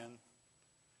lion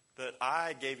that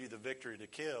I gave you the victory to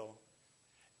kill.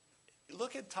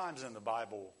 Look at times in the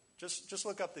Bible. Just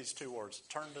look up these two words,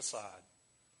 turned aside.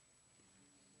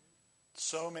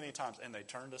 So many times, and they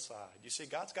turned aside. You see,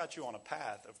 God's got you on a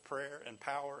path of prayer and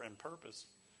power and purpose.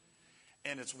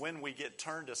 And it's when we get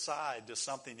turned aside to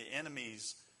something the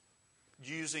enemy's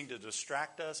using to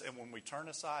distract us, and when we turn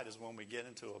aside is when we get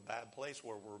into a bad place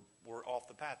where we're off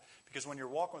the path. Because when you're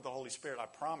walking with the Holy Spirit, I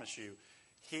promise you,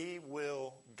 He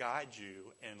will guide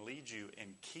you and lead you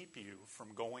and keep you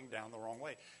from going down the wrong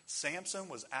way. Samson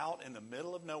was out in the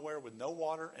middle of nowhere with no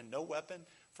water and no weapon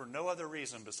for no other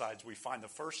reason besides we find the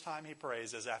first time he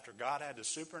prays is after God had to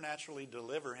supernaturally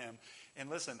deliver him. And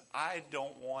listen, I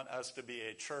don't want us to be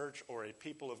a church or a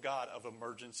people of God of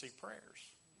emergency prayers.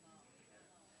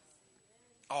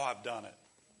 Oh, I've done it.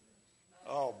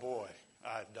 Oh, boy,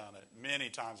 I've done it many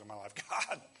times in my life.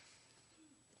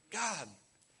 God.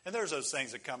 And there's those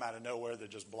things that come out of nowhere that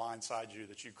just blindside you,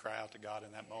 that you cry out to God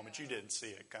in that moment. You didn't see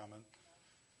it coming.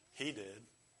 He did.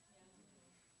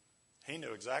 He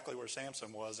knew exactly where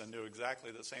Samson was and knew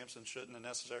exactly that Samson shouldn't have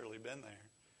necessarily been there.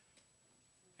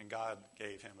 And God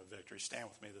gave him a victory. Stand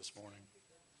with me this morning.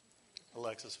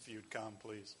 Alexis, if you'd come,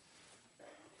 please.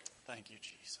 Thank you,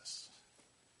 Jesus.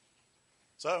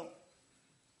 So,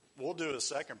 we'll do a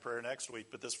second prayer next week,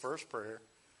 but this first prayer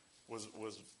was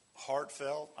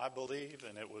heartfelt, I believe,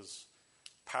 and it was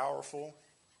powerful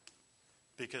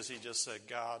because he just said,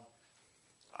 God,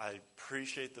 I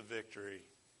appreciate the victory,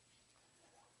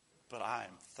 but I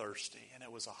am thirsty. And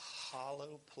it was a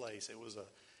hollow place. It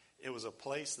was a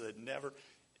place that never,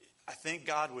 I think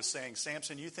God was saying,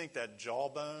 Samson, you think that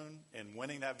jawbone and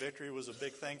winning that victory was a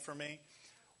big thing for me?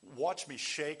 Watch me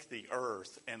shake the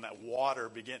earth and that water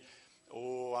begin.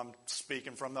 Oh, I'm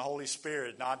speaking from the Holy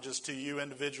Spirit, not just to you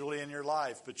individually in your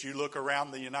life, but you look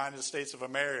around the United States of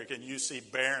America and you see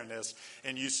barrenness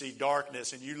and you see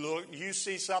darkness and you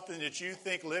see something that you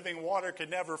think living water could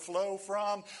never flow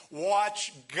from.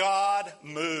 Watch God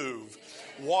move.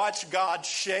 Watch God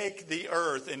shake the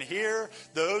earth. And here,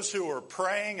 those who are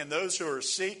praying and those who are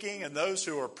seeking and those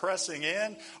who are pressing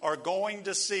in are going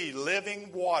to see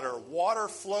living water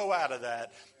flow out of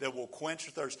that will quench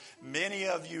your thirst. Many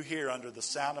of you here under the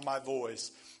sound of my voice,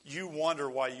 you wonder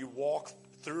why you walk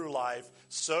through life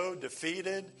so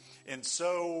defeated and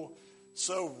so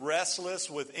restless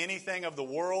with anything of the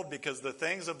world, because the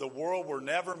things of the world were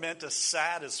never meant to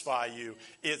satisfy you.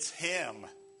 It's Him.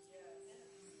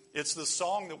 It's the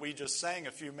song that we just sang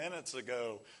a few minutes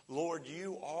ago. Lord,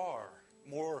 you are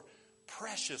more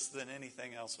precious than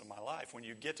anything else in my life. When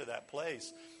you get to that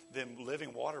place, then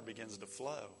living water begins to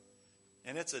flow.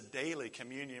 And it's a daily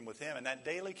communion with Him. And that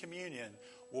daily communion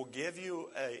will give you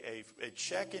a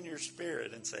check in your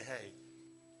spirit and say, hey,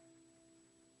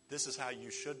 this is how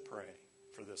you should pray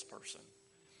for this person.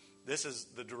 This is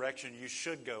the direction you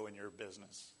should go in your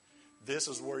business. This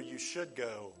is where you should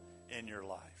go in your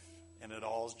life. And it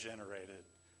all is generated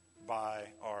by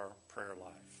our prayer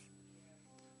life.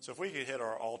 So if we could hit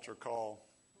our altar call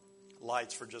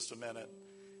lights for just a minute.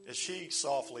 As she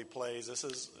softly plays, this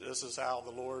is how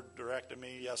the Lord directed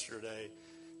me yesterday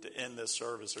to end this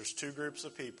service. There's two groups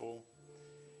of people.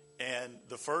 And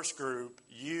the first group,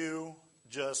 you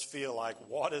just feel like,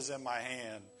 what is in my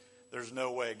hand? There's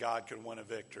no way God could win a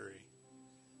victory.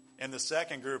 And the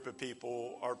second group of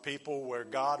people are people where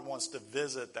God wants to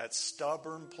visit that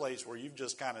stubborn place where you've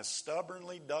just kind of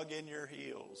stubbornly dug in your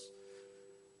heels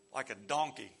like a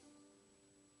donkey.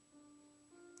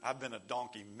 I've been a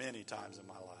donkey many times in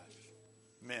my life.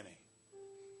 Many.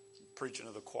 I'm preaching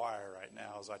to the choir right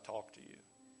now as I talk to you.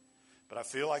 But I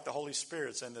feel like the Holy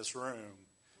Spirit's in this room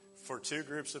for two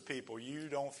groups of people. You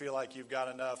don't feel like you've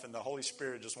got enough, and the Holy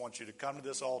Spirit just wants you to come to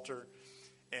this altar,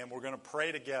 and we're going to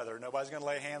pray together. Nobody's going to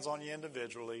lay hands on you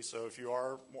individually, so if you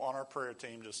are on our prayer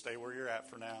team, just stay where you're at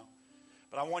for now.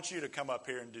 But I want you to come up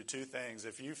here and do two things.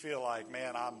 If you feel like,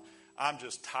 man, I'm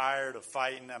just tired of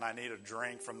fighting and I need a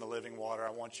drink from the living water,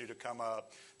 I want you to come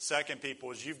up. Second,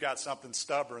 people, is you've got something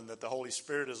stubborn that the Holy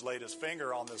Spirit has laid His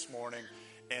finger on this morning,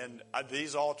 and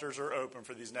these altars are open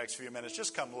for these next few minutes.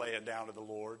 Just come lay it down to the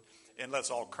Lord, and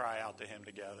let's all cry out to Him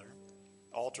together.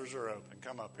 Altars are open.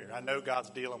 Come up here. I know God's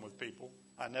dealing with people.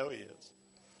 I know He is.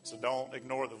 So don't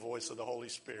ignore the voice of the Holy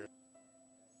Spirit.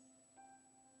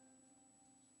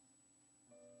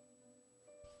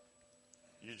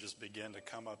 You just begin to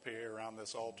come up here around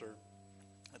this altar.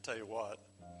 I tell you what,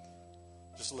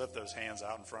 just lift those hands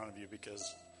out in front of you,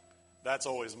 because that's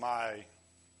always my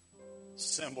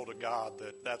symbol to God,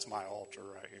 that's my altar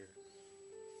right here.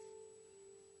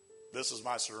 This is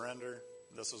my surrender.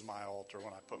 This is my altar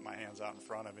when I put my hands out in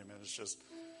front of Him. And it's just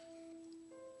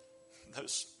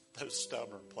those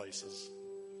stubborn places.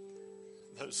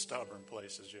 Those stubborn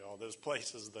places, y'all. Those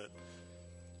places that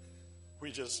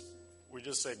we just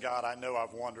say, God, I know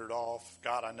I've wandered off.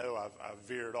 God, I know I've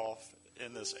veered off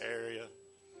in this area.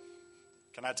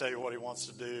 Can I tell you what he wants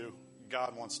to do?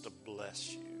 God wants to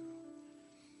bless you.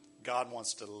 God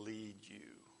wants to lead you.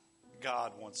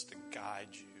 God wants to guide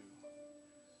you.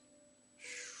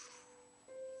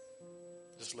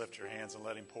 Just lift your hands and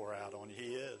let him pour out on you.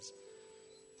 He is.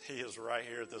 He is right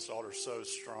here at this altar, so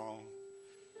strong.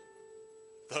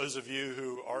 Those of you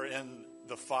who are in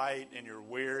the fight and you're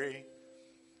weary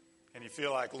and you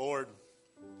feel like, Lord,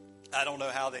 I don't know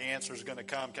how the answer is going to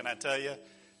come. Can I tell you?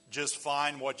 Just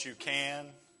find what you can.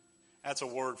 That's a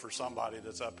word for somebody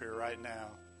that's up here right now.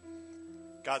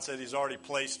 God said he's already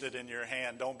placed it in your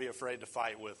hand. Don't be afraid to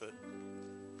fight with it.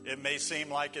 It may seem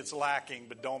like it's lacking,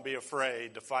 but don't be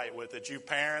afraid to fight with it. You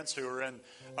parents who are in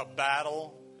a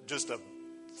battle, just a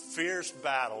fierce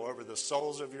battle over the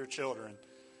souls of your children,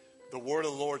 the word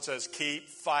of the Lord says keep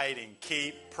fighting,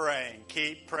 keep praying,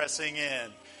 keep pressing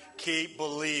in, keep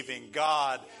believing.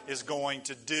 God is going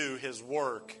to do his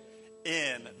work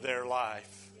in their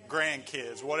life.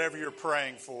 Grandkids, whatever you're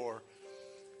praying for,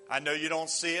 I know you don't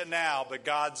see it now, but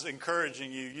God's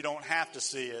encouraging you. You don't have to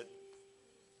see it.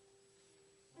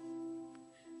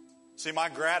 See, my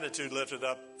gratitude lifted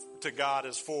up to God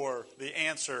is for the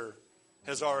answer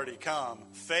has already come.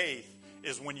 Faith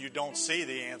is when you don't see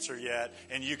the answer yet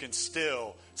and you can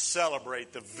still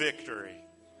celebrate the victory.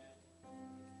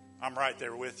 I'm right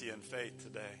there with you in faith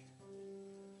today.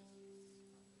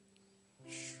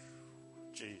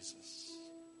 Jesus.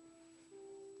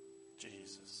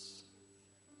 Jesus.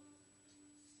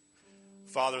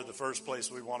 Father, the first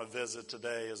place we want to visit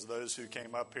today is those who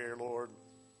came up here, Lord,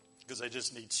 because they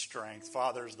just need strength.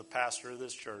 Father, as the pastor of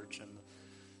this church and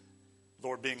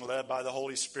Lord, being led by the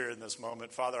Holy Spirit in this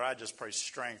moment, Father, I just pray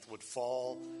strength would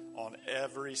fall on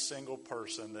every single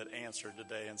person that answered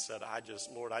today and said,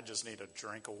 Lord, I just need a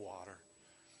drink of water.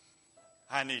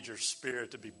 I need your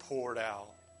Spirit to be poured out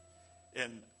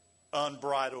in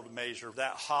unbridled measure,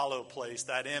 that hollow place,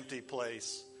 that empty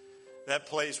place, that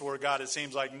place where, God, it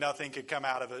seems like nothing could come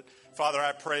out of it. Father,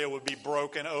 I pray it would be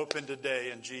broken open today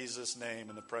in Jesus' name,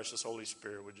 and the precious Holy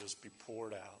Spirit would just be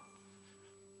poured out.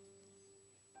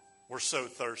 We're so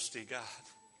thirsty, God.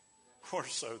 We're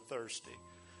so thirsty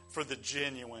for the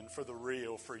genuine, for the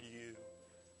real, for you.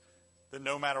 That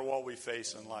no matter what we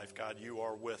face in life, God, you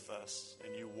are with us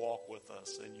and you walk with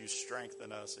us and you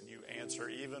strengthen us and you answer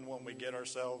even when we get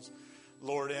ourselves,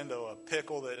 Lord, into a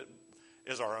pickle that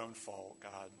is our own fault,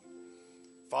 God.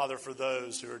 Father, for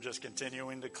those who are just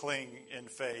continuing to cling in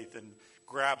faith and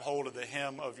grab hold of the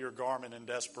hem of your garment in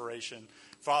desperation,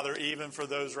 Father, even for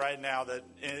those right now that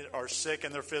are sick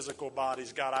in their physical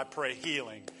bodies, God, I pray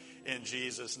healing in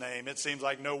Jesus' name. It seems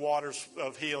like no water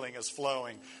of healing is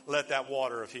flowing. Let that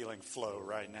water of healing flow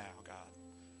right now, God.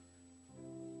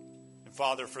 And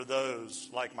Father, for those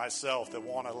like myself that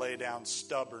want to lay down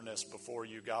stubbornness before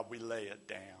you, God, we lay it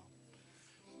down.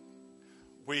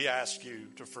 We ask you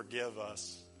to forgive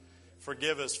us.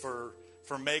 Forgive us for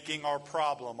making our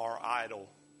problem our idol.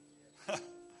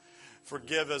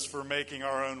 Forgive us for making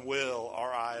our own will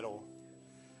our idol.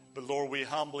 But Lord, we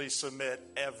humbly submit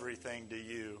everything to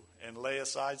you and lay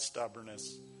aside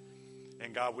stubbornness.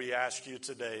 And God, we ask you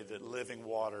today that living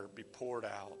water be poured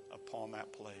out upon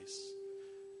that place.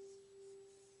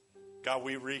 God,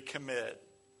 we recommit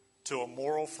to a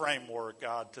moral framework,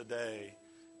 God, today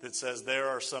that says there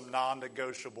are some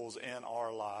non-negotiables in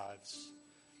our lives.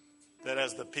 That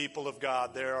as the people of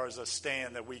God, there is a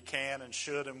stand that we can and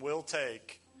should and will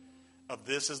take of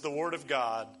this is the word of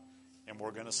God, and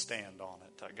we're going to stand on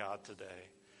it, God, today.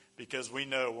 Because we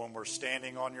know when we're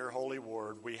standing on your holy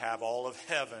word, we have all of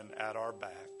heaven at our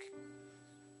back.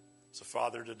 So,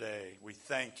 Father, today, we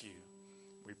thank you,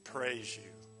 we praise you,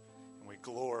 and we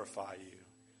glorify you.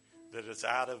 That it's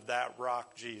out of that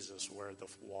rock, Jesus, where the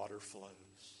water flows.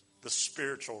 The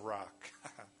spiritual rock.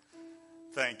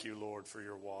 Thank you, Lord, for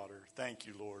your water. Thank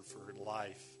you, Lord, for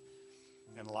life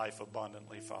and life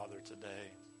abundantly, Father,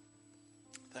 today.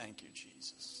 Thank you,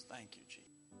 Jesus. Thank you, Jesus.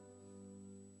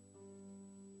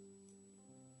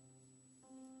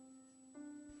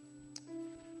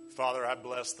 Father, I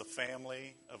bless the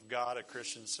family of God at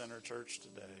Christian Center Church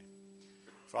today.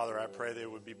 Father, I pray they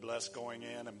would be blessed going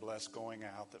in and blessed going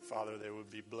out. That, Father, they would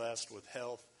be blessed with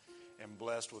health and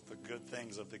blessed with the good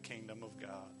things of the kingdom of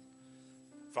God.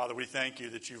 Father, we thank you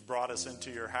that you've brought us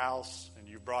into your house and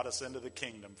you've brought us into the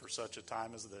kingdom for such a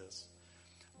time as this.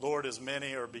 Lord, as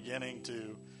many are beginning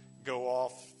to go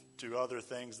off to other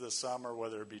things this summer,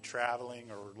 whether it be traveling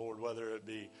or, Lord, whether it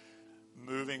be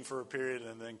moving for a period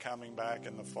and then coming back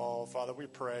in the fall, Father, we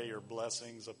pray your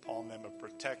blessings upon them of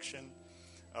protection,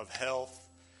 of health,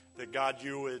 that, God,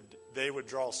 they would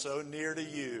draw so near to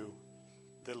you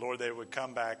that, Lord, they would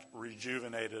come back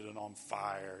rejuvenated and on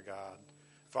fire, God.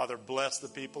 Father, bless the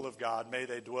people of God. May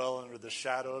they dwell under the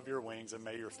shadow of your wings, and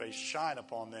may your face shine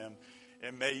upon them,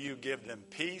 and may you give them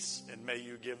peace, and may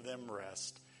you give them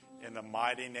rest. In the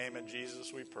mighty name of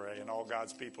Jesus we pray. And all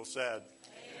God's people said,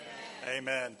 Amen.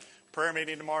 Amen. Prayer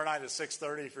meeting tomorrow night at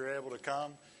 6:30 if you're able to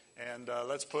come. And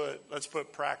let's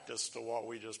put practice to what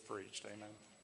we just preached. Amen.